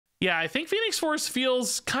Yeah, I think Phoenix Force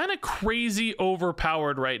feels kind of crazy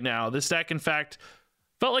overpowered right now. This deck, in fact,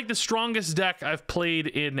 felt like the strongest deck I've played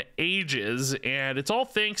in ages, and it's all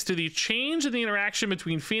thanks to the change in the interaction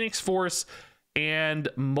between Phoenix Force and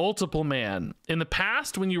Multiple Man. In the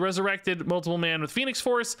past, when you resurrected Multiple Man with Phoenix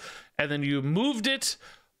Force, and then you moved it,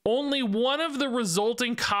 only one of the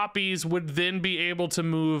resulting copies would then be able to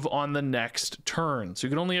move on the next turn. So you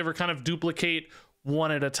could only ever kind of duplicate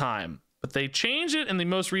one at a time. But they changed it in the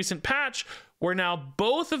most recent patch, where now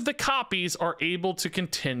both of the copies are able to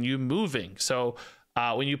continue moving. So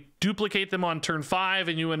when you duplicate them on turn 5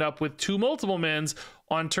 and you end up with 2 multiple mens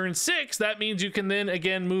on turn 6, that means you can then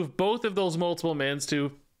again move both of those multiple mens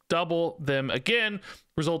to double them again,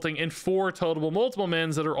 resulting in 4 total multiple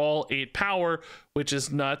mens that are all 8 power, which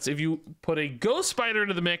is nuts. If you put a Ghost Spider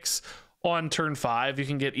into the mix on turn 5, you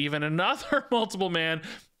can get even another multiple man,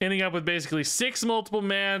 ending up with basically 6 multiple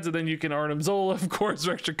mans, and then you can Arnim Zola, of course,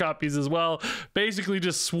 for extra copies as well. Basically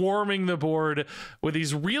just swarming the board with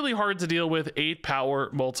these really hard to deal with 8 power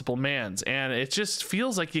multiple mans. And it just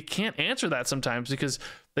feels like you can't answer that sometimes because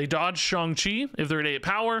they dodge Shang-Chi if they're at 8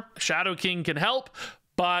 power. Shadow King can help,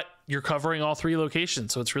 but you're covering all 3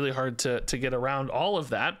 locations, so it's really hard to get around all of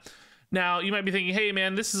that. Now, you might be thinking, hey,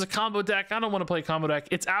 man, this is a combo deck. I don't want to play combo deck.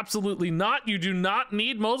 It's absolutely not. You do not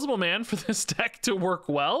need Multiple Man for this deck to work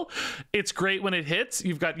well. It's great when it hits.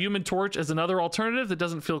 You've got Human Torch as another alternative that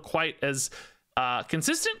doesn't feel quite as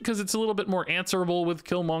consistent because it's a little bit more answerable with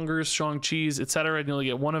Killmongers, Shang-Chi's, etc. And you only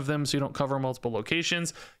get one of them, so you don't cover multiple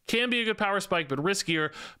locations. Can be a good power spike, but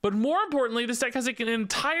riskier. But more importantly, this deck has like an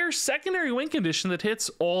entire secondary win condition that hits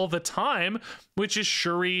all the time, which is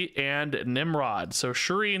Shuri and Nimrod. So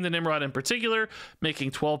Shuri and the Nimrod in particular,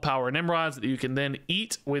 making 12 power Nimrods that you can then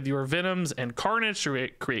eat with your Venoms and Carnage to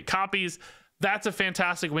create copies. That's a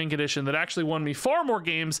fantastic win condition that actually won me far more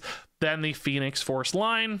games than the Phoenix Force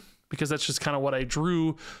line, because that's just kind of what I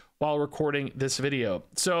drew while recording this video.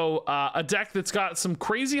 So a deck that's got some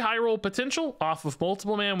crazy high roll potential off of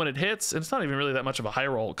Multiple Man when it hits, and it's not even really that much of a high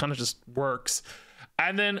roll, it kind of just works.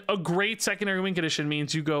 And then a great secondary win condition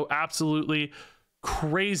means you go absolutely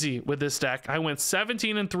crazy with this deck. I went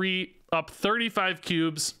 17-3, up 35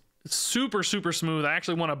 cubes, super smooth. I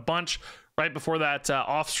actually won a bunch right before that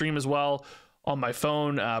off stream as well on my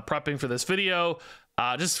phone, prepping for this video.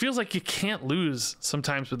 Just feels like you can't lose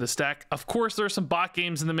sometimes with this deck. Of course, there are some bot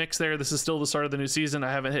games in the mix there. This is still the start of the new season.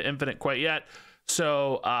 I haven't hit Infinite quite yet.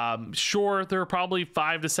 So sure, there are probably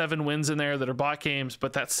 5 to 7 wins in there that are bot games,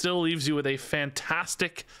 but that still leaves you with a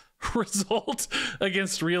fantastic result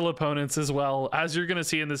against real opponents as well. As you're going to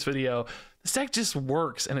see in this video, this deck just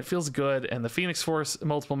works and it feels good. And the Phoenix Force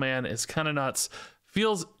Multiple Man is kind of nuts.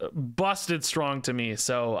 Feels busted strong to me.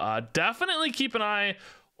 So definitely keep an eye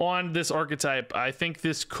on this archetype. I think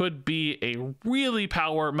this could be a really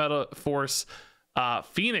power meta force,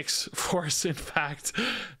 Phoenix Force, in fact,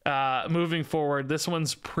 moving forward. This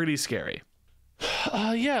one's pretty scary.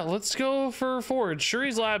 Yeah, let's go for Forge.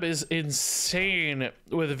 Shuri's Lab is insane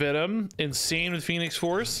with Venom, insane with Phoenix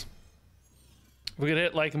Force. We could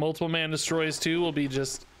hit like Multiple Man Destroys too. We'll be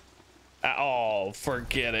just, oh,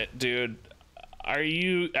 forget it, dude. Are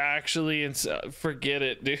you actually forget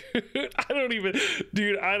it, dude. I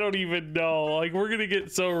don't even know. Like, we're gonna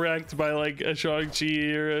get so wrecked by like a Shang-Chi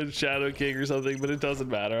or a Shadow King or something, but it doesn't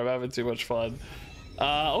matter. I'm having too much fun.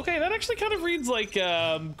 Okay, that actually kind of reads like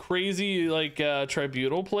crazy like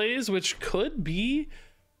tribunal plays, which could be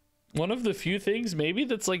one of the few things maybe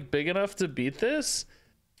that's like big enough to beat this.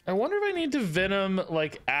 I wonder if I need to Venom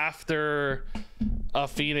like after a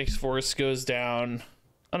Phoenix Force goes down.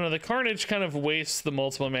 I don't know, the Carnage kind of wastes the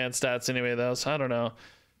Multiple Man stats anyway, though, so I don't know.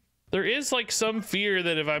 There is, like, some fear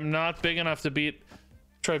that if I'm not big enough to beat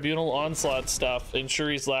Tribunal Onslaught stuff in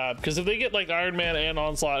Shuri's Lab, because if they get, like, Iron Man and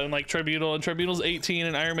Onslaught and, like, Tribunal, and Tribunal's 18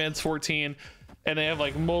 and Iron Man's 14, and they have,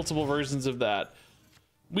 like, multiple versions of that,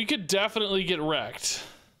 we could definitely get wrecked.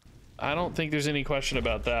 I don't think there's any question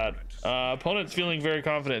about that. Opponent's feeling very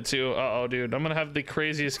confident too. Uh-oh, dude, I'm gonna have the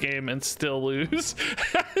craziest game and still lose.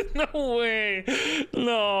 No way.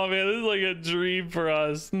 No, man, this is like a dream for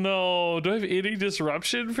us. No, do I have any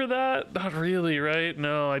disruption for that? Not really, right?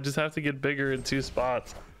 No, I just have to get bigger in 2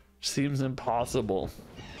 spots. Seems impossible.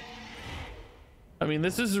 I mean,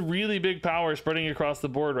 this is really big power spreading across the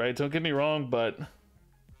board, right? Don't get me wrong, but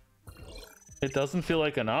it doesn't feel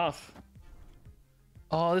like enough.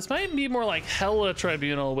 Oh, this might be more like Hella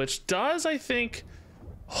Tribunal, which does, I think,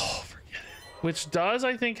 oh, forget it. Which does,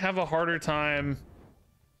 I think, have a harder time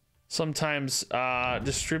sometimes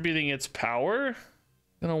distributing its power.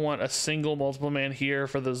 Gonna want a single Multiple Man here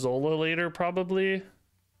for the Zola later, probably.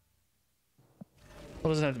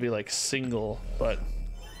 Well, it doesn't have to be like single, but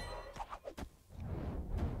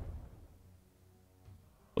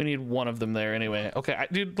We need one of them there anyway. Okay,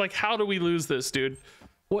 dude, like, how do we lose this, dude?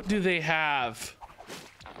 What do they have?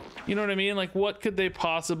 You know what I mean? Like, what could they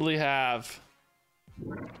possibly have?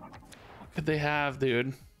 What could they have,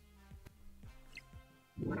 dude?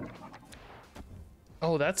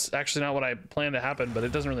 Oh, that's actually not what I planned to happen, but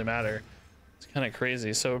it doesn't really matter. It's kind of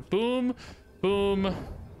crazy. So boom, boom,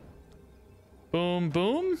 boom,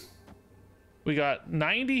 boom. We got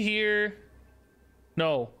 90 here.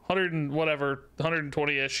 No, 100 and whatever,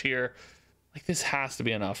 120-ish here. Like, this has to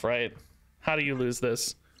be enough, right? How do you lose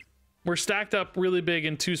this? We're stacked up really big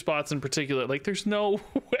in 2 spots in particular. Like, there's no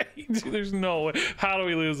way. There's no way. How do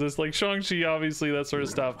we lose this? Like, Shang-Chi, obviously, that sort of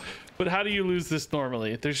stuff. But how do you lose this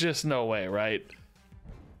normally? There's just no way, right?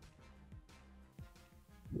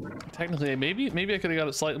 Technically, maybe I could have got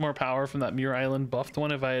a slightly more power from that Muir Island buffed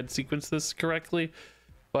one if I had sequenced this correctly.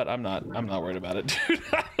 But I'm not worried about it, dude.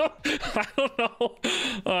 I don't know.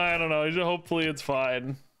 I don't know. Hopefully it's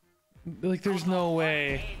fine. Like, there's no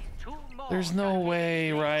way. There's no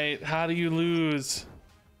way, right? How do you lose?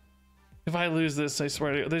 If I lose this, I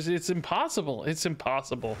swear to God, it's impossible. It's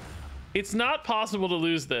impossible. It's not possible to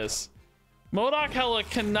lose this. MODOK Hella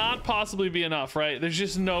cannot possibly be enough, right? There's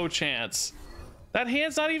just no chance. That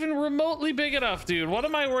hand's not even remotely big enough, dude. What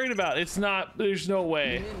am I worried about? It's not. There's no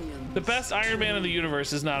way. The best Iron Man in the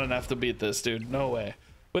universe is not enough to beat this, dude. No way.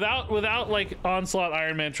 Without like Onslaught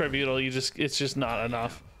Iron Man Tribunal, it's just not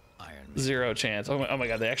enough. Zero chance. Oh my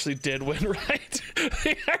God, they actually did win right.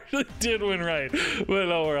 They actually did win right. But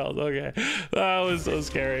nowhere else. Okay. That was so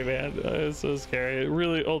scary, man. That was so scary. It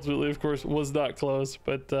really, ultimately, of course, was not close.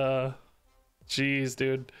 But, jeez,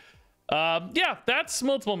 dude. Yeah, that's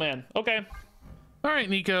multiple man. Okay. All right,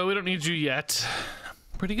 Nico, we don't need you yet.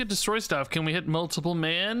 Pretty good destroy stuff. Can we hit multiple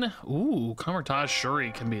man? Ooh, Kamertage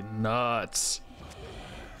Shuri can be nuts.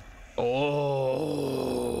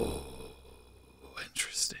 Oh,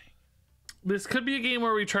 interesting. This could be a game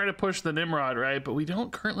where we try to push the Nimrod, right? But we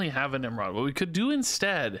don't currently have a Nimrod. What we could do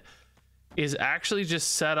instead is actually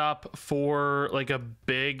just set up for like a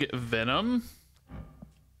big Venom.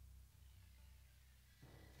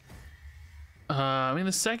 I mean,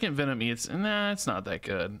 the second Venom eats, nah, it's not that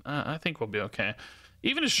good. I think we'll be okay.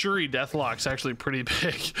 Even a Shuri Deathlock's actually pretty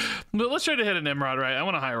big. But let's try to hit a Nimrod, right? I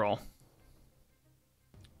want a high roll.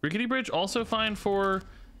 Rickety Bridge also fine for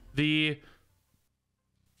the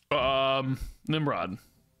Nimrod.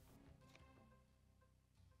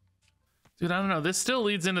 Dude, I don't know. This still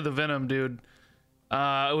leads into the Venom, dude.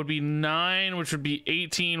 It would be 9, which would be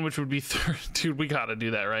 18, which would be 30. Dude, we gotta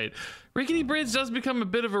do that, right? Rickety Bridge does become a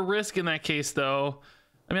bit of a risk in that case, though.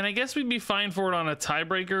 I mean, I guess we'd be fine for it on a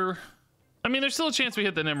tiebreaker. I mean, there's still a chance we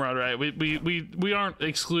hit the Nimrod, right? We aren't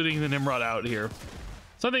excluding the Nimrod out here.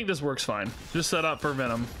 So I think this works fine. Just set up for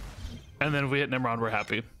Venom. And then if we hit Nimrod, we're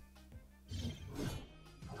happy.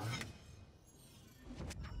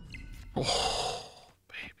 Oh,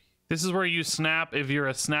 baby. This is where you snap if you're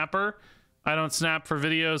a snapper. I don't snap for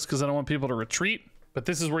videos because I don't want people to retreat, but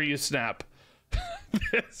this is where you snap.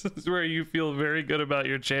 This is where you feel very good about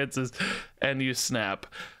your chances and you snap.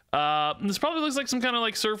 This probably looks like some kind of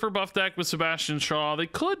like Surfer buff deck with Sebastian Shaw. They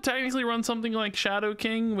could technically run something like Shadow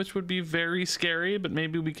King, which would be very scary, but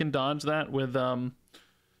maybe we can dodge that with you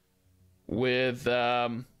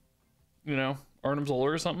know, Arnim Zola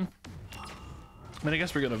or something. I mean, I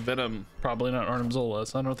guess we're gonna Venom, probably not Arnim Zola,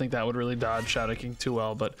 so I don't think that would really dodge Shadow King too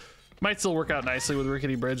well, but might still work out nicely with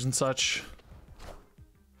Rickety Bridge and such.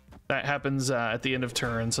 That happens at the end of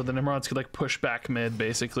turn, so the Nimrods could like push back mid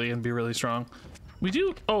basically and be really strong. We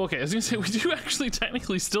do, oh okay, I was gonna say we do actually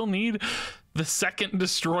technically still need the second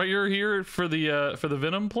destroyer here for the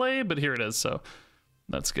Venom play, but here it is, so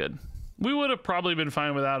that's good. We would have probably been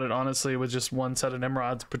fine without it, honestly, with just one set of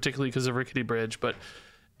Nimrods, particularly because of Rickety Bridge, but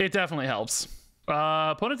it definitely helps.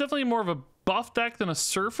 Opponent definitely more of a buff deck than a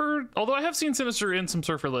Surfer, although I have seen Sinister in some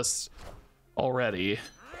Surfer lists already.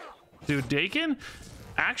 Dude, Dakin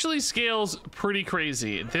actually scales pretty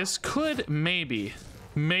crazy. This could maybe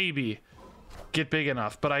get big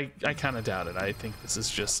enough, but I kind of doubt it. I think this is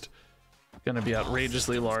just gonna be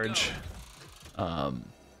outrageously large.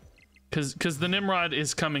 Because the Nimrod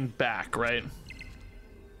is coming back, right?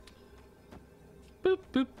 Boop,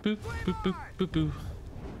 boop, boop, boop, boop, boop, boop.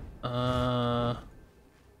 I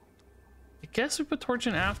guess we put Torch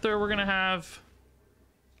in after. We're gonna have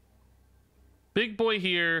Big Boy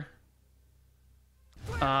here.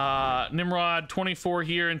 Nimrod 24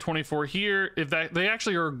 here and 24 here. If that, they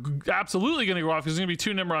actually are absolutely gonna go off, because there's gonna be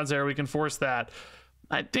 2 Nimrods there. We can force that.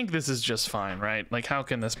 I think this is just fine, right? Like, how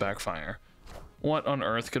can this backfire? What on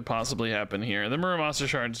earth could possibly happen here? The Muramasa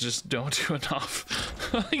shards just don't do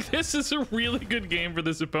enough. Like, this is a really good game for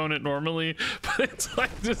this opponent normally, but it's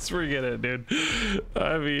like, just forget it, dude.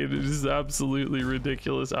 I mean, it is absolutely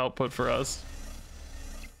ridiculous output for us.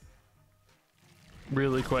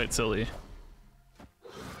 Really quite silly.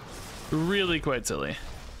 Really quite silly.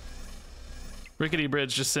 Rickety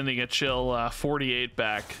Bridge just sending a chill 48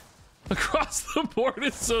 back. Across the board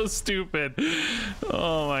is so stupid.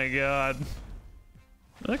 Oh my god.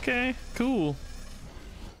 Okay, cool.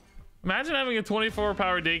 Imagine having a 24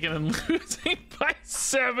 power Dakin and losing by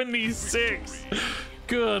 76.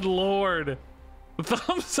 Good lord.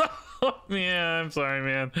 Thumbs up. Yeah, I'm sorry,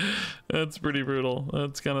 man. That's pretty brutal.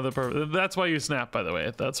 That's kind of the perfect. That's why you snap, by the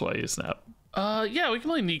way. That's why you snap. Yeah, we can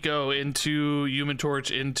play Nico into Human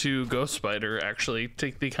Torch into Ghost Spider, actually.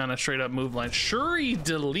 Take the kind of straight up move line. Shuri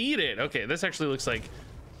deleted. Okay, this actually looks like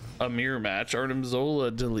a mirror match. Artem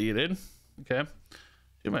Zola deleted. Okay.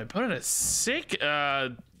 Dude, my opponent has sick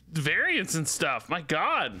variants and stuff. My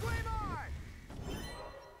god.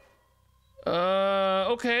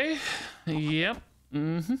 Okay. Yep.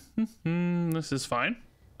 This is fine.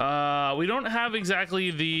 We don't have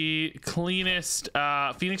exactly the cleanest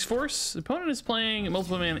Phoenix Force. The opponent is playing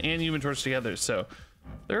Multiple Man and Human Torch together, so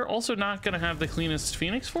they're also not going to have the cleanest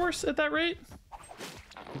Phoenix Force at that rate.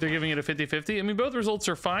 They're giving it a 50-50. I mean, both results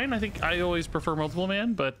are fine. I think I always prefer Multiple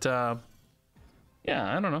Man, but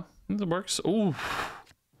yeah, I don't know. It works. Ooh,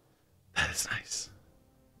 that is nice.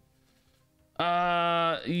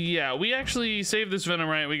 Yeah, we actually save this Venom,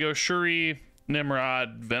 right? We go Shuri,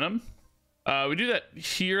 Nimrod, Venom. We do that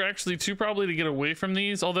here actually too, probably to get away from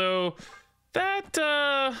these, although that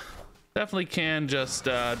definitely can just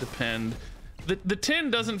depend. The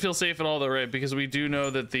 10 doesn't feel safe at all though, right? Because we do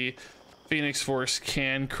know that the Phoenix Force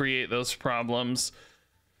can create those problems.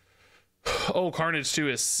 Oh, Carnage 2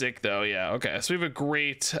 is sick though. Yeah, okay, so we have a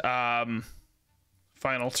great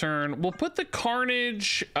final turn. We'll put the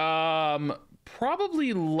Carnage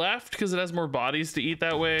probably left because it has more bodies to eat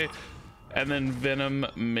that way, and then Venom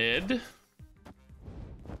mid.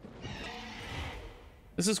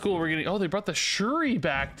 This is cool. We're getting, oh, they brought the Shuri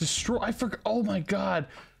back. Destroy, I forgot. Oh my god.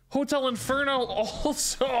 Hotel Inferno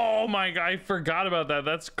also. Oh my god, I forgot about that.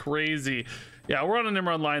 That's crazy. Yeah, we're on a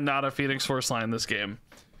Nimrod line, not a Phoenix Force line this game.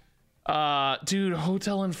 Dude,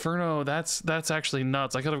 Hotel Inferno, that's actually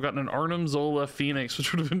nuts. I could have gotten an Arnim Zola Phoenix,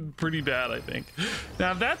 which would have been pretty bad, I think.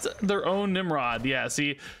 Now, that's their own Nimrod. Yeah,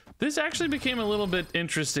 see, this actually became a little bit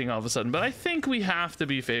interesting all of a sudden, but I think we have to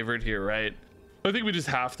be favored here, right? I think we just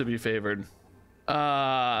have to be favored.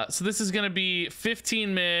 So this is going to be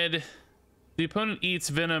 15 mid. The opponent eats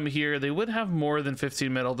Venom here. They would have more than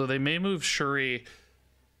 15 mid, although they may move Shuri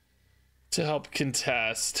to help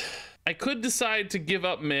contest. I could decide to give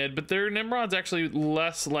up mid, but their Nimrod's actually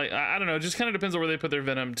less like, I don't know, it just kind of depends on where they put their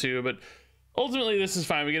Venom too, but ultimately this is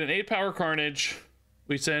fine. We get an 8 power Carnage.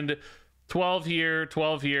 We send 12 here,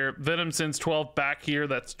 12 here. Venom sends 12 back here.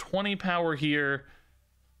 That's 20 power here.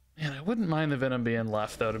 Man, I wouldn't mind the Venom being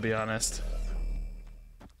left though, to be honest.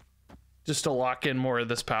 Just to lock in more of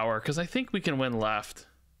this power, because I think we can win left.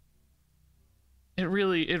 It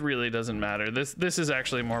really doesn't matter. This is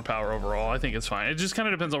actually more power overall. I think it's fine. It just kind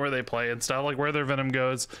of depends on where they play and stuff, like where their Venom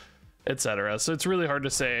goes, etc. So it's really hard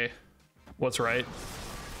to say what's right.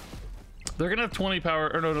 They're gonna have 20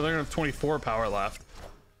 power, or no, they're gonna have 24 power left.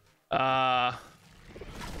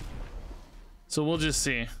 So we'll just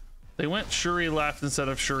see. They went Shuri left instead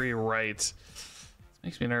of Shuri right.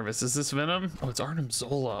 Makes me nervous. Is this Venom? Oh, it's Arnim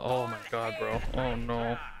Zola. Oh my god, bro. Oh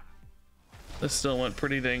no. This still went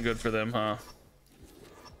pretty dang good for them, huh?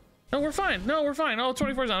 No, we're fine. No, we're fine. Oh,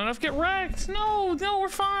 24's not enough. Get wrecked. No, we're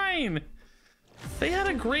fine. They had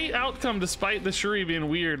a great outcome despite the Shuri being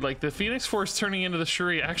weird. Like, the Phoenix Force turning into the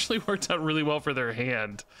Shuri actually worked out really well for their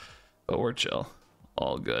hand. But we're chill.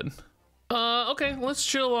 All good. Okay, let's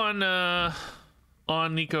chill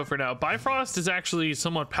on Nico for now. Bifrost is actually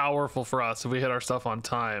somewhat powerful for us if we hit our stuff on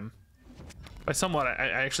time. By somewhat, I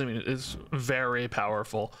actually mean it's very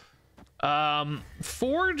powerful.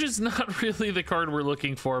 Forge is not really the card we're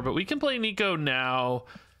looking for, but we can play Nico now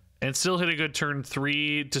and still hit a good turn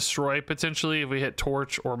 3 destroy potentially if we hit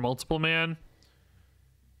Torch or Multiple Man.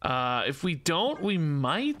 If we don't, we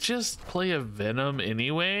might just play a Venom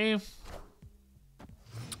anyway.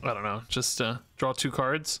 I don't know, just draw 2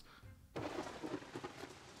 cards.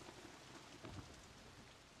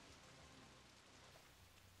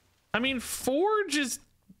 I mean, Forge is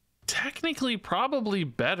technically probably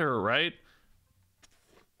better, right?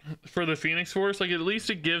 For the Phoenix Force, like at least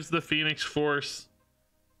it gives the Phoenix Force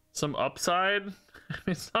some upside. I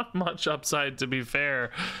mean, it's not much upside, to be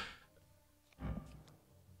fair.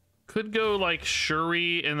 Could go like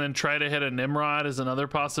Shuri and then try to hit a Nimrod is another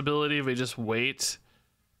possibility if we just wait.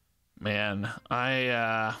 Man,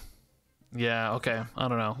 yeah, okay. I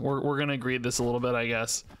don't know. We're gonna greed this a little bit, I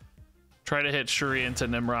guess. Try to hit Shuri into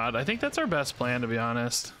Nimrod. I think that's our best plan, to be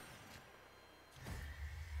honest.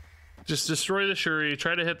 Just destroy the Shuri,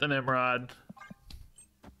 try to hit the Nimrod.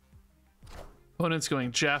 Opponent's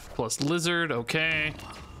going Jeff plus Lizard, okay.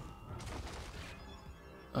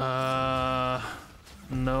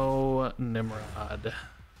 No Nimrod.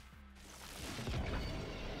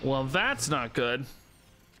 Well, that's not good.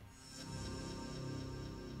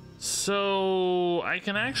 So I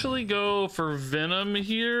can actually go for Venom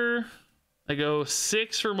here. I go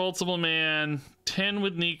 6 for multiple man, 10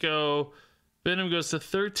 with Nico. Venom goes to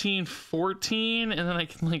 13, 14, and then I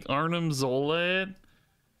can like Arnim Zola it.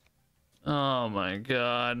 Oh my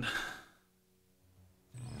god.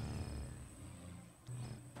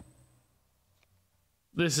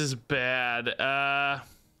 This is bad. If I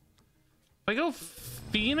go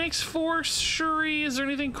Phoenix Force Shuri, is there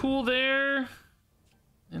anything cool there?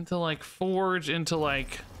 Into like Forge, into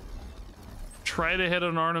like try to hit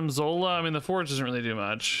an Arnim Zola. I mean, the Forge doesn't really do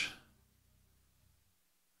much.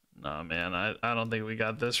 Nah, man, I don't think we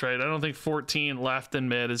got this right. I don't think 14 left and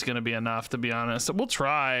mid is going to be enough, to be honest. We'll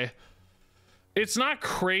try. It's not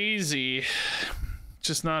crazy.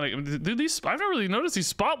 Just not. Dude, I've not really noticed these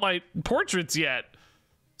spotlight portraits yet.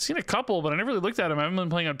 I've seen a couple, but I never really looked at them. I haven't been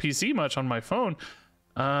playing on PC much on my phone.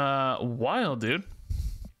 Wild, dude.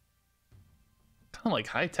 Kind of like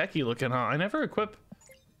high-techy looking, huh? I never equip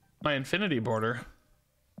my infinity border.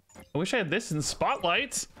 I wish I had this in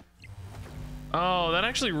spotlights. Oh, that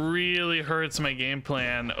actually really hurts my game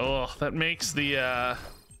plan. Oh, that makes the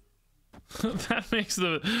that makes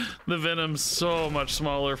the Venom so much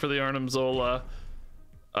smaller for the Arnim Zola.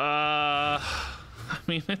 I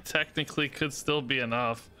mean, it technically could still be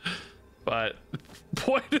enough, but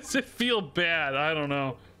boy, does it feel bad. I don't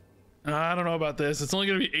know. I don't know about this. It's only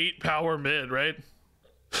gonna be 8 power mid, right?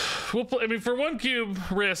 We'll play. I mean, for 1 cube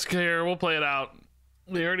risk here, we'll play it out.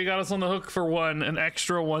 They already got us on the hook for an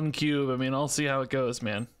extra 1 cube. I mean, I'll see how it goes,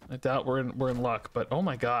 man. I doubt we're in luck, but oh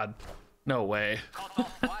my god, no way.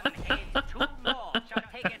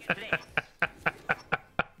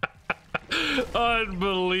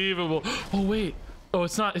 Unbelievable. Oh wait. Oh,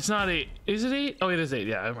 it's not 8. Is it 8? Oh, it is 8.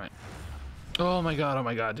 Yeah, I'm right. Oh my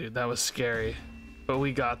god, dude, that was scary. But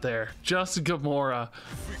we got there. Just Gamora.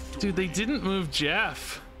 Dude, they didn't move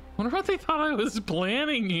Jeff. Wonder what they thought I was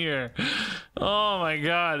planning here. Oh my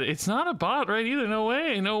god. It's not a bot, right, either. No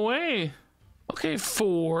way. No way. Okay,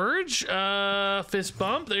 Forge. Fist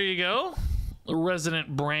bump. There you go.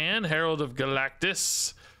 Resident Brand. Herald of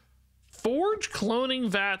Galactus. Forge cloning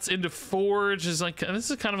Vats into Forge is like...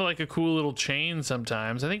 This is kind of like a cool little chain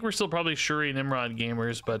sometimes. I think we're still probably Shuri Nimrod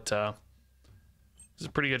gamers, but... This is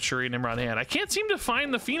a pretty good Shuri Nimrod hand. I can't seem to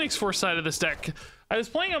find the Phoenix Force side of this deck. I was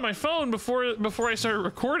playing on my phone before I started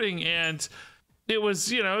recording, and it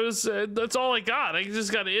was, you know, that's all I got. I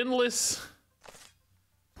just got endless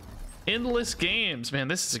games. Man,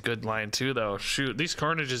 this is a good line too, though. Shoot, these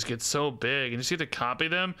Carnages get so big, and you just have to copy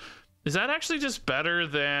them. Is that actually just better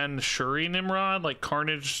than Shuri Nimrod, like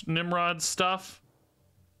Carnage Nimrod stuff?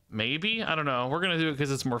 Maybe? I don't know. We're gonna do it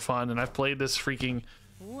because it's more fun, and I've played this freaking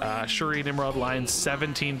Shuri Nimrod line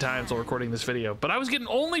 17 times while recording this video. But I was getting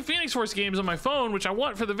only Phoenix Force games on my phone, which I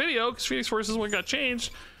want for the video because Phoenix Force is what got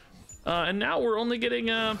changed. And now we're only getting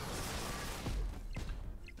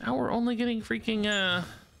freaking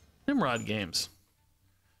Nimrod games.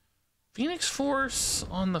 Phoenix Force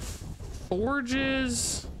on the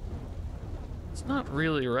Forges. It's not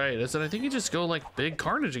really right, is it? I think you just go like big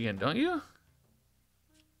Carnage again, don't you?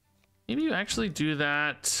 Maybe you actually do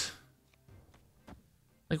that.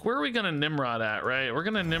 Like, where are we gonna Nimrod at, right? We're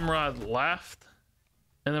gonna Nimrod left,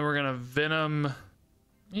 and then we're gonna Venom.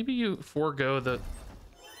 Maybe you forego the...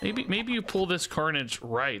 Maybe you pull this Carnage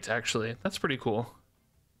right, actually. That's pretty cool.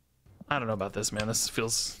 I don't know about this, man. This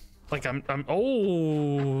feels like I'm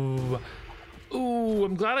oh! Ooh,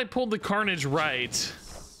 I'm glad I pulled the Carnage right.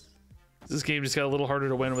 This game just got a little harder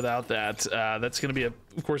to win without that. That's gonna be, of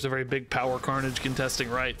course, a very big power Carnage contesting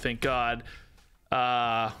right, thank God.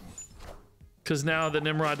 Because now the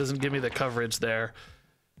Nimrod doesn't give me the coverage there.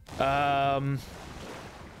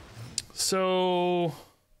 So...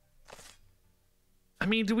 I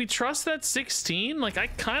mean, do we trust that 16? Like, I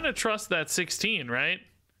kind of trust that 16, right?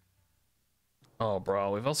 Oh,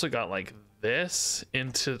 bro, we've also got, like, this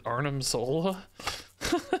into Arnim Zola.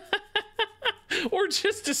 Or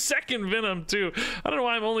just a second Venom, too. I don't know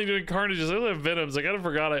why I'm only doing Carnages. I only have Venoms. I kind of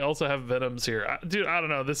forgot I also have Venoms here. Dude, I don't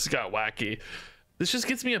know. This got wacky. This just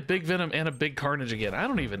gets me a big Venom and a big Carnage again. I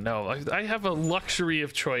don't even know. I have a luxury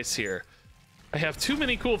of choice here. I have too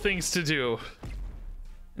many cool things to do.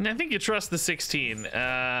 And I think you trust the 16.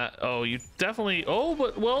 Oh, you definitely... Oh,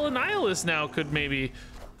 but, well, Annihilus now could maybe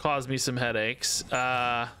cause me some headaches.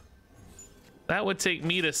 That would take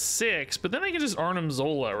me to 6, but then I can just Arnim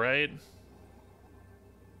Zola, right?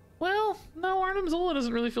 Well, no, Arnim Zola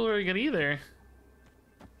doesn't really feel very good either.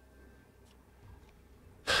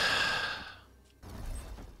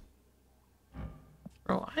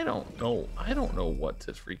 Bro, I don't know. I don't know what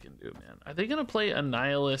to freaking do, man. Are they gonna play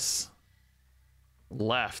Annihilus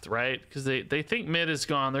left, right? Because they think mid is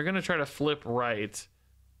gone. They're gonna try to flip right.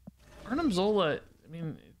 Arnim Zola, I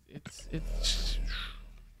mean, it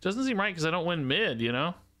doesn't seem right because I don't win mid, you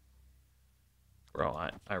know? Bro,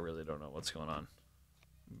 I really don't know what's going on.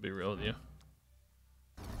 I'll be real with you.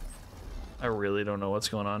 I really don't know what's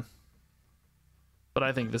going on. But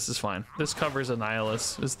I think this is fine. This covers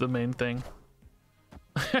Annihilus is the main thing.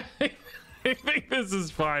 I think this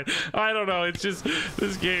is fine. I don't know. It's just,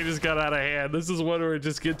 this game just got out of hand. This is one where it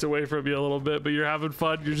just gets away from you a little bit, but you're having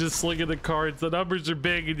fun. You're just slinging the cards. The numbers are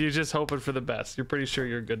big and you're just hoping for the best. You're pretty sure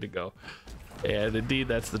you're good to go. And indeed,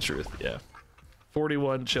 that's the truth. Yeah.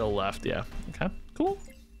 41 chill left. Yeah. Okay, cool.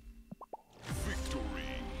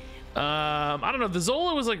 I don't know. The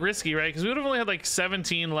Zola was like risky, right? Because we would have only had like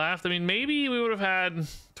 17 left. I mean, maybe we would have had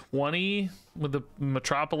 20 with the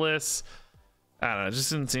Metropolis. I don't know, it just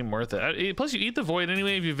didn't seem worth it. Plus, you eat the Void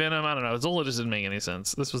anyway if you Venom. I don't know, Zola just didn't make any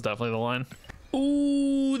sense. This was definitely the line.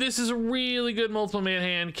 Ooh, this is a really good multiple man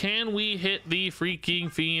hand. Can we hit the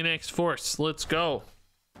freaking Phoenix Force? Let's go.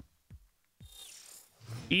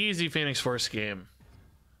 Easy Phoenix Force game.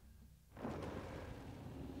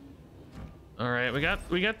 All right, we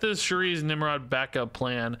got the Shuri's Nimrod backup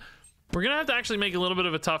plan. We're gonna have to actually make a little bit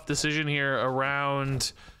of a tough decision here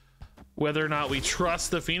around whether or not we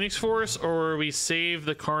trust the Phoenix Force or we save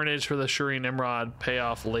the Carnage for the Shuri Nimrod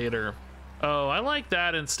payoff later. Oh, I like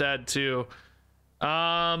that instead too.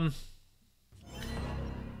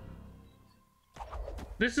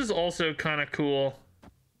 This is also kind of cool.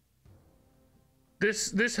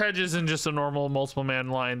 This hedges in just a normal multiple man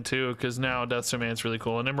line too, because now Death Man's really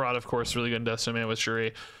cool. And Nimrod, of course, really good in Death Man with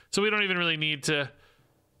Shuri. So we don't even really need to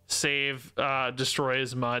save destroy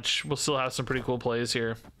as much. We'll still have some pretty cool plays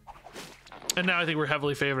here. And now I think we're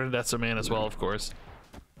heavily favored in Death Man as well, of course.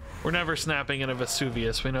 We're never snapping in a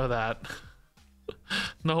Vesuvius, we know that.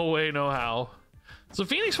 No way, no how. So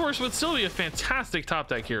Phoenix Force would still be a fantastic top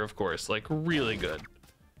deck here, of course. Like, really good.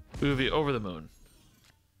 We would be over the moon.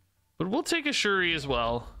 But we'll take a Shuri as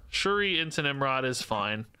well. Shuri into Nimrod is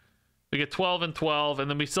fine. We get 12 and 12,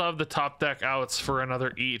 and then we still have the top deck outs for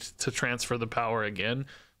another Eat to transfer the power again.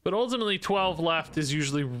 But ultimately, 12 left is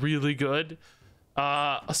usually really good.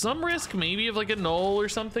 Some risk maybe of like a null or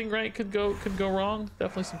something, right? Could go wrong.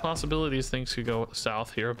 Definitely some possibilities things could go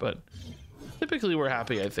south here, but typically we're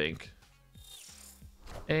happy, I think.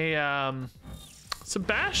 A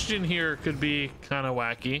Sebastian here could be kind of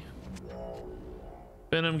wacky.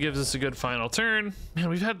 Venom gives us a good final turn. Man,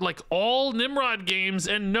 we've had like all Nimrod games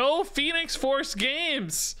and no Phoenix Force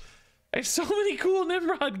games. I have so many cool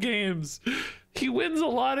Nimrod games. He wins a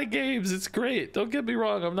lot of games. It's great. Don't get me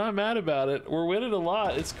wrong. I'm not mad about it. We're winning a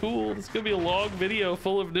lot. It's cool. It's going to be a long video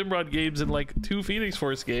full of Nimrod games and like 2 Phoenix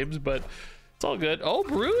Force games, but it's all good. Oh,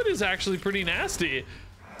 Brood is actually pretty nasty.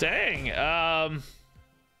 Dang.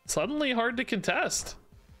 Suddenly hard to contest.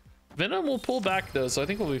 Venom will pull back though, so I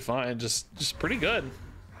think we'll be fine. Just pretty good.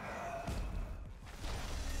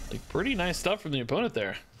 Like pretty nice stuff from the opponent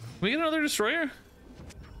there. We get another destroyer?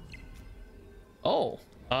 Oh,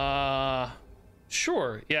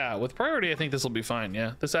 sure. Yeah, with priority, I think this will be fine.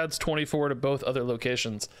 Yeah, this adds 24 to both other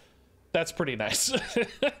locations. That's pretty nice.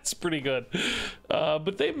 That's pretty good.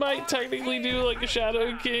 But they might technically do like a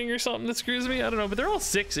Shadow King or something that screws me. I don't know, but they're all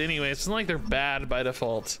 6 anyway. It's not like they're bad by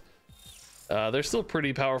default. They're still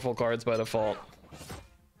pretty powerful cards by default.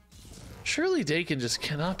 Surely Dakin just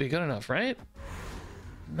cannot be good enough, right?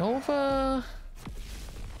 Nova.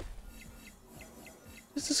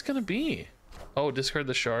 What is this gonna be? Oh, discard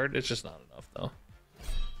the shard. It's just not enough though.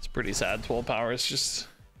 It's pretty sad. 12 power. It's just.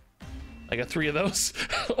 I got 3 of those.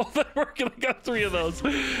 All that work and I got 3 of those.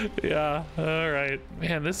 Yeah. All right,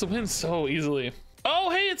 man. This wins so easily. Oh,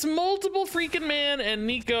 hey, it's multiple freaking man and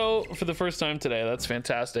Nico for the first time today. That's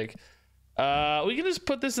fantastic. We can just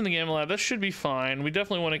put this in the game lab. That should be fine. We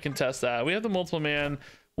definitely want to contest that. We have the multiple man.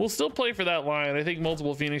 We'll still play for that line. I think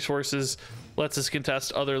multiple Phoenix Forces lets us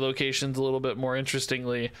contest other locations a little bit more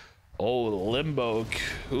interestingly. Oh, Limbo.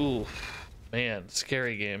 Ooh, man,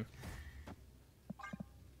 scary game.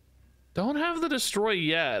 Don't have the destroy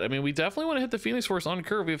yet. I mean, we definitely want to hit the Phoenix Force on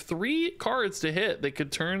curve. We have 3 cards to hit that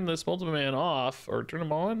could turn this multiple man off or turn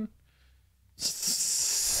him on.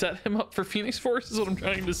 Set him up for Phoenix Force is what I'm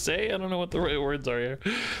trying to say. I don't know what the right words are here.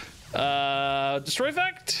 Destroy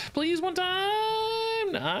effect, please, one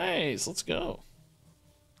time. Nice, let's go.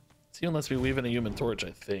 See, unless we weave in a Human Torch,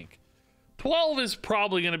 I think. 12 is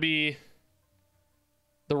probably going to be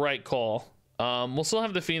the right call. We'll still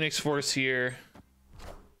have the Phoenix Force here.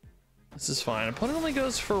 This is fine. Opponent only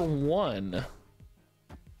goes for 1.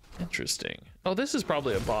 Interesting. Oh, this is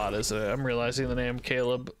probably a bot, isn't it? I'm realizing the name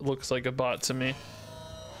Caleb looks like a bot to me.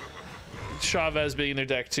 Chavez being in their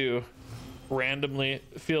deck too randomly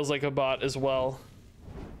feels like a bot as well,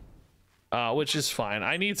 which is fine.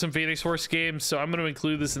 I need some Phoenix Force games, so I'm going to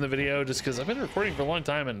include this in the video just because I've been recording for a long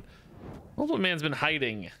time and Multiple Man's been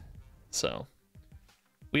hiding. So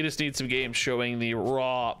we just need some games showing the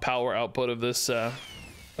raw power output of this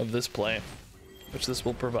play, which this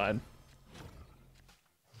will provide.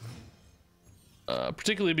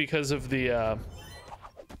 Particularly because of the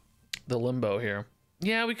limbo here.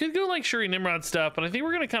 Yeah, we could go like Shuri Nimrod stuff, but I think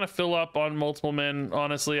we're gonna kind of fill up on multiple men.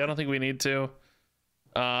 Honestly, I don't think we need to.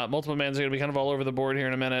 Multiple men's are gonna be kind of all over the board here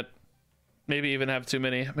in a minute. Maybe even have too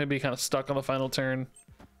many. Maybe kind of stuck on the final turn.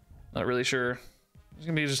 Not really sure. There's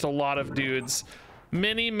gonna be just a lot of dudes.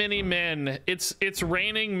 Many men. It's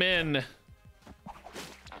raining men.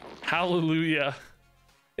 Hallelujah.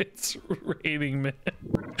 It's raining men.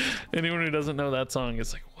 Anyone who doesn't know that song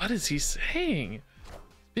is like, what is he saying?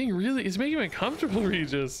 He's making me uncomfortable,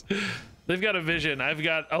 Regis. They've got a vision. I've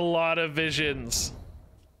got a lot of visions.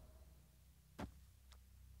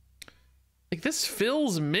 Like, this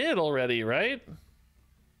fills mid already, right?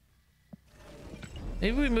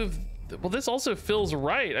 Maybe we move. Well, this also fills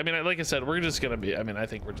right. I mean, like I said, we're just gonna be. I mean, I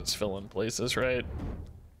think we're just filling places, right?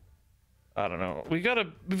 I don't know. We've got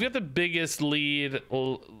the biggest lead.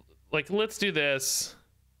 Like, let's do this.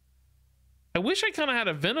 I wish I kind of had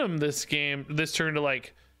a Venom this turn to,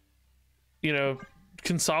 like, you know,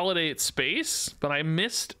 consolidate space, but I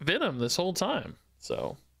missed Venom this whole time.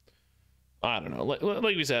 So I don't know.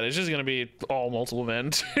 Like we said, it's just gonna be all multiple men.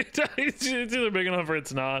 It's either big enough or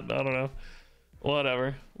it's not. I don't know.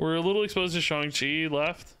 Whatever. We're a little exposed to Shang-Chi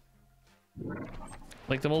left.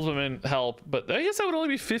 Like, the multiple men help, but I guess that would only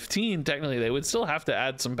be 15 technically. They would still have to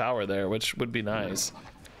add some power there, which would be nice.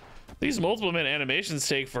 These multiple men animations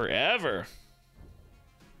take forever.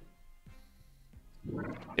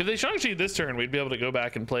 If they Shang-Chi this turn, we'd be able to go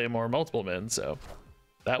back and play more multiple men, so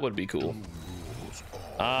that would be cool.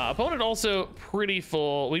 Opponent also pretty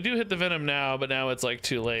full. We do hit the Venom now, but now it's like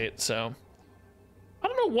too late, so I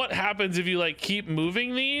don't know what happens if you like keep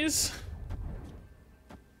moving these.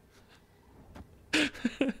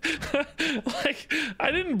 Like,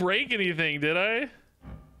 I didn't break anything, did I?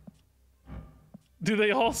 Do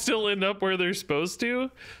they all still end up where they're supposed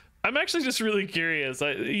to? I'm actually just really curious.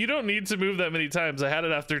 You don't need to move that many times. I had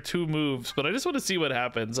it after 2 moves, but I just want to see what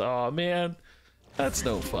happens. Oh man, that's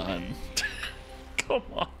no fun. Come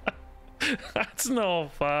on, that's no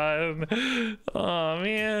fun. Oh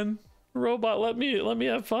man, robot, let me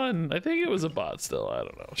have fun. I think it was a bot still. I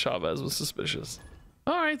don't know. Chavez was suspicious.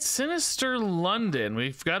 All right, Sinister London.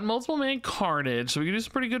 We've got multiple man Carnage, so we can do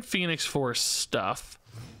some pretty good Phoenix Force stuff.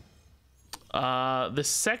 The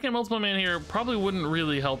second multiple man here probably wouldn't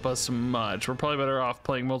really help us much. We're probably better off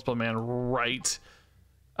playing multiple man right.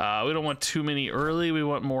 We don't want too many early. We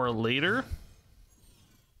want more later.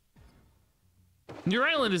 Your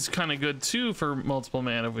Island is kind of good too for multiple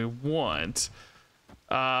man if we want.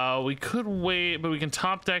 We could wait, but we can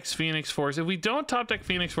top deck Phoenix Force. If we don't top deck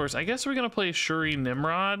Phoenix Force, I guess we're gonna play Shuri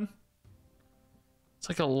Nimrod. It's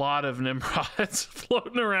like a lot of Nimrods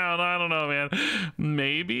floating around. I don't know, man.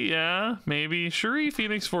 Maybe, yeah, maybe. Shuri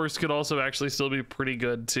Phoenix Force could also actually still be pretty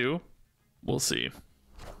good too. We'll see.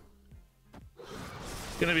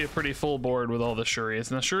 Gonna be a pretty full board with all the Shuris.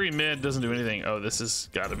 And the Shuri mid doesn't do anything. Oh, this has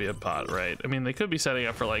got to be a bot, right? I mean, they could be setting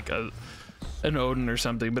up for like an Odin or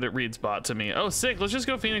something, but it reads bot to me. Oh, sick. Let's just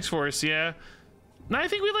go Phoenix Force. Yeah. No, I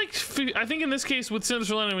think we like. I think in this case with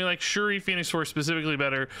Sinister London, we like Shuri Phoenix Force specifically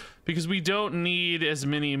better because we don't need as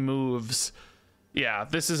many moves. Yeah,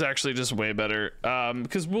 this is actually just way better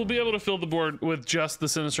because we'll be able to fill the board with just the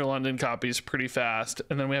Sinister London copies pretty fast,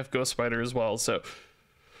 and then we have Ghost Spider as well, so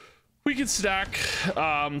we can stack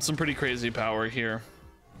some pretty crazy power here.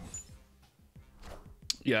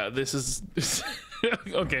 Yeah, this is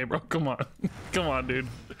okay, bro. Come on, dude.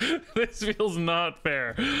 This feels not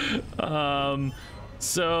fair.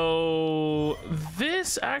 So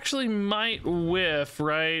this actually might whiff,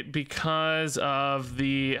 right? Because of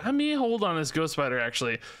the, I mean, hold on, this Ghost Spider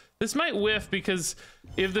actually. This might whiff because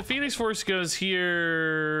if the Phoenix Force goes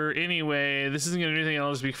here anyway, this isn't gonna do anything.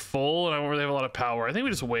 I'll just be full, and I won't really have a lot of power. I think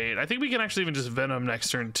we just wait. I think we can actually even just Venom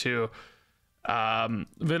next turn too.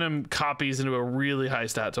 Venom copies into a really high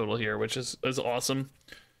stat total here, which is awesome.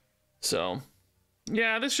 So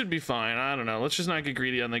yeah, this should be fine. I don't know. Let's just not get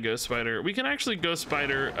greedy on the Ghost Spider. We can actually Ghost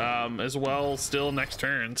Spider as well still next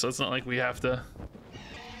turn, so it's not like we have to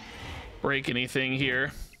break anything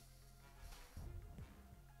here.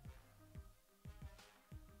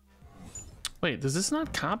 Wait, does this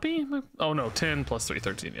not copy? Oh no, 10 plus 3,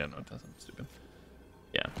 13. Yeah, no, it doesn't. I'm stupid.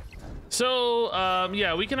 Yeah. So,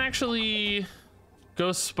 yeah, we can actually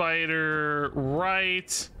Ghost Spider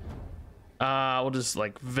right. We'll just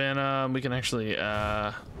like Venom. We can actually,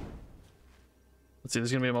 let's see,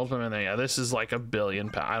 there's gonna be a multiple man there. Yeah, this is like 1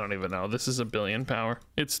 billion power. I don't even know. This is 1 billion power.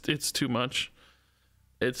 It's too much.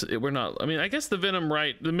 We're not, I mean, I guess the Venom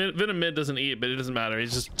right, the Venom mid doesn't eat, but it doesn't matter.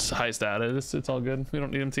 He's just high stat. It's all good. We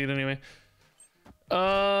don't need him to eat anyway.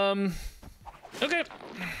 Okay.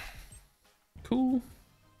 Cool.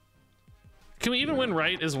 Can we even win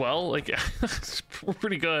right as well? Like, we're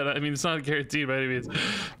pretty good. I mean, it's not guaranteed by any means.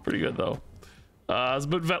 Pretty good though.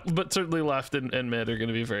 But certainly left and mid are going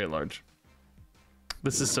to be very large.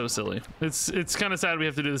 This is so silly. It's kind of sad we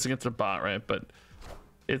have to do this against a bot, right? But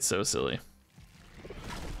it's so silly.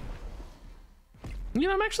 You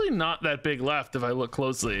know, I'm actually not that big left if I look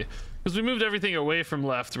closely, because we moved everything away from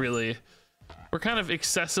left, really. We're kind of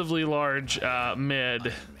excessively large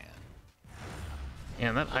mid.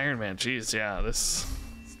 And that Iron Man, geez, yeah, this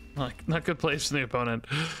not good place for the opponent.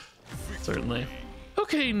 Certainly.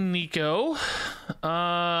 Okay, Nico.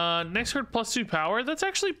 Next card +2 power. That's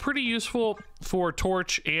actually pretty useful for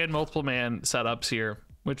Torch and multiple man setups here,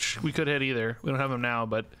 which we could hit either. We don't have them now,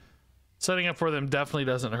 but setting up for them definitely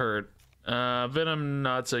doesn't hurt. Venom,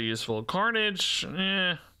 not so useful. Carnage,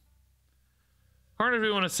 eh. Carnage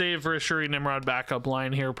we want to save for a Shuri Nimrod backup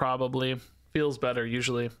line here, probably. Feels better,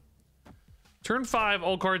 usually. Turn 5,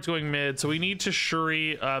 all cards going mid, so we need to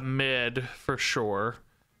Shuri mid for sure.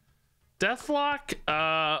 Deathlock,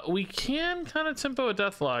 we can kind of tempo a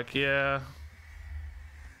Deathlock, yeah.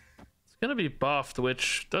 It's gonna be buffed,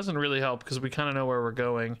 which doesn't really help because we kind of know where we're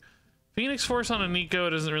going. Phoenix Force on a Nico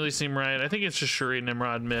doesn't really seem right. I think it's just Shuri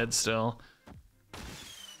Nimrod mid still.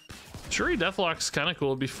 Shuri Deathlock's kind of cool.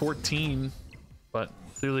 It'd be 14, but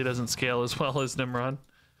clearly doesn't scale as well as Nimrod.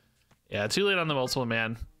 Yeah, too late on the multiple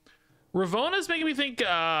man. Ravona's making me think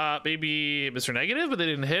maybe Mr. Negative, but they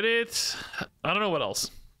didn't hit it. I don't know what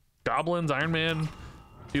else. Goblins, Iron Man,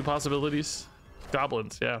 2 possibilities.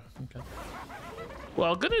 Goblins, yeah. Okay.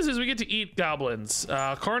 Well, good news is we get to eat goblins.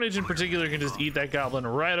 Carnage in particular can just eat that goblin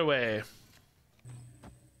right away.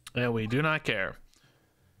 And we do not care.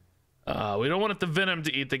 We don't want the Venom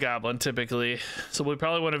to eat the goblin typically. So we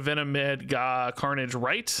probably want a Venom mid, Carnage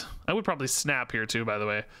right. I would probably snap here too, by the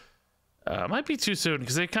way. Might be too soon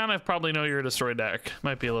because they kind of probably know you're a destroy deck.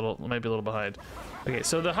 Might be a little behind. Okay,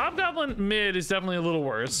 so the Hobgoblin mid is definitely a little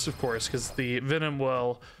worse, of course, because the Venom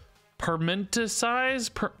will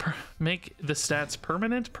permanenticize, make the stats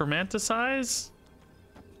permanent, permanticize.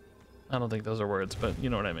 I don't think those are words, but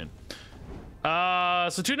you know what I mean.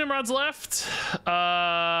 So 2 Nimrods left.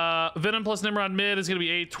 Venom plus Nimrod mid is gonna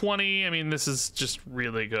be 820. I mean, this is just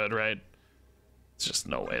really good, right? It's just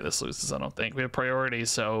no way this loses, I don't think. We have priority,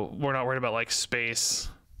 so we're not worried about like space.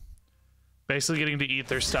 Basically getting to eat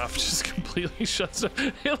their stuff just completely shuts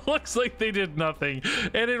down. It looks like they did nothing,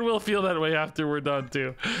 and it will feel that way after we're done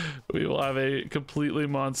too. We will have a completely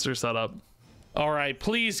monster setup. All right,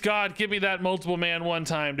 please God, give me that multiple man one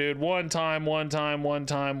time, dude. One time,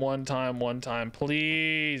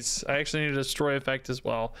 please. I actually need a destroy effect as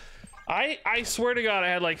well. I swear to God, I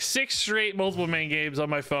had like 6 straight multiple man games on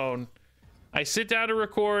my phone. I sit down to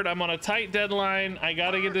record, I'm on a tight deadline, I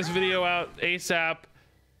gotta get this video out ASAP.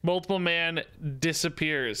 Multiple man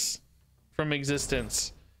disappears from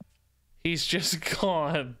existence. He's just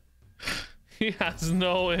gone. He has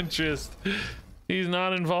no interest. He's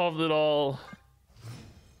not involved at all.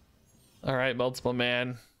 All right, multiple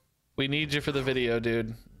man. We need you for the video,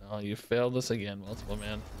 dude. Oh, you failed us again, multiple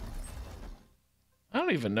man. I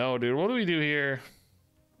don't even know, dude. What do we do here?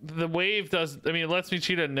 The wave does, I mean, it lets me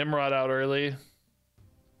cheat a Nimrod out early.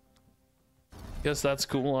 Guess that's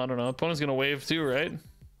cool. I don't know. Opponent's gonna wave too, right?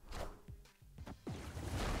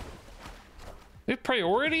 We have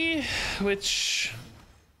priority, which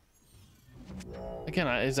again,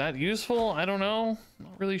 is that useful? I don't know.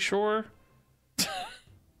 Not really sure.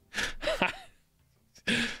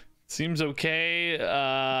 Seems okay.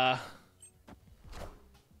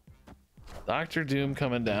 Doctor Doom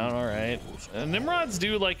coming down. All right. Nimrods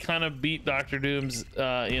do like kind of beat Doctor Doom's,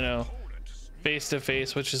 you know, face to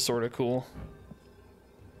face, which is sort of cool.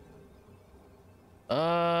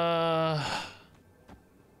 I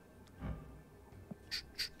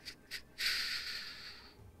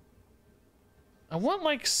want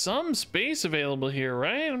like some space available here,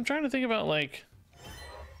 right? I'm trying to think about like,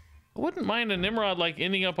 I wouldn't mind a Nimrod like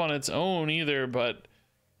ending up on its own either, but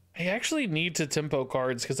I actually need to tempo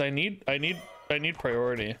cards because I need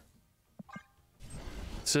priority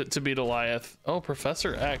to beat Goliath. Oh,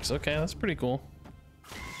 Professor X. Okay, that's pretty cool.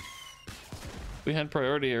 If we had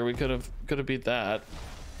priority here, we could have beat that.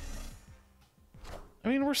 I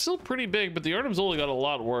mean, we're still pretty big, but the Artem's only got a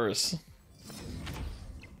lot worse.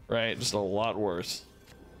 Right, just a lot worse.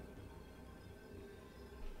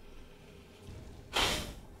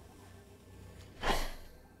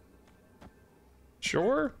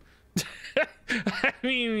 Sure. I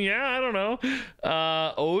mean, yeah, I don't know.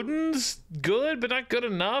 Odin's good, but not good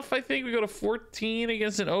enough. I think we go to 14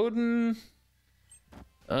 against an Odin.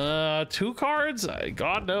 2 cards?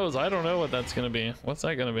 God knows. I don't know what that's gonna be. What's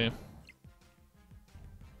that gonna be?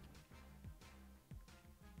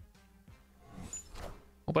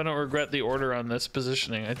 Hope I don't regret the order on this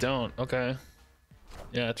positioning. I don't. Okay.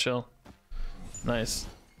 Yeah, chill. Nice.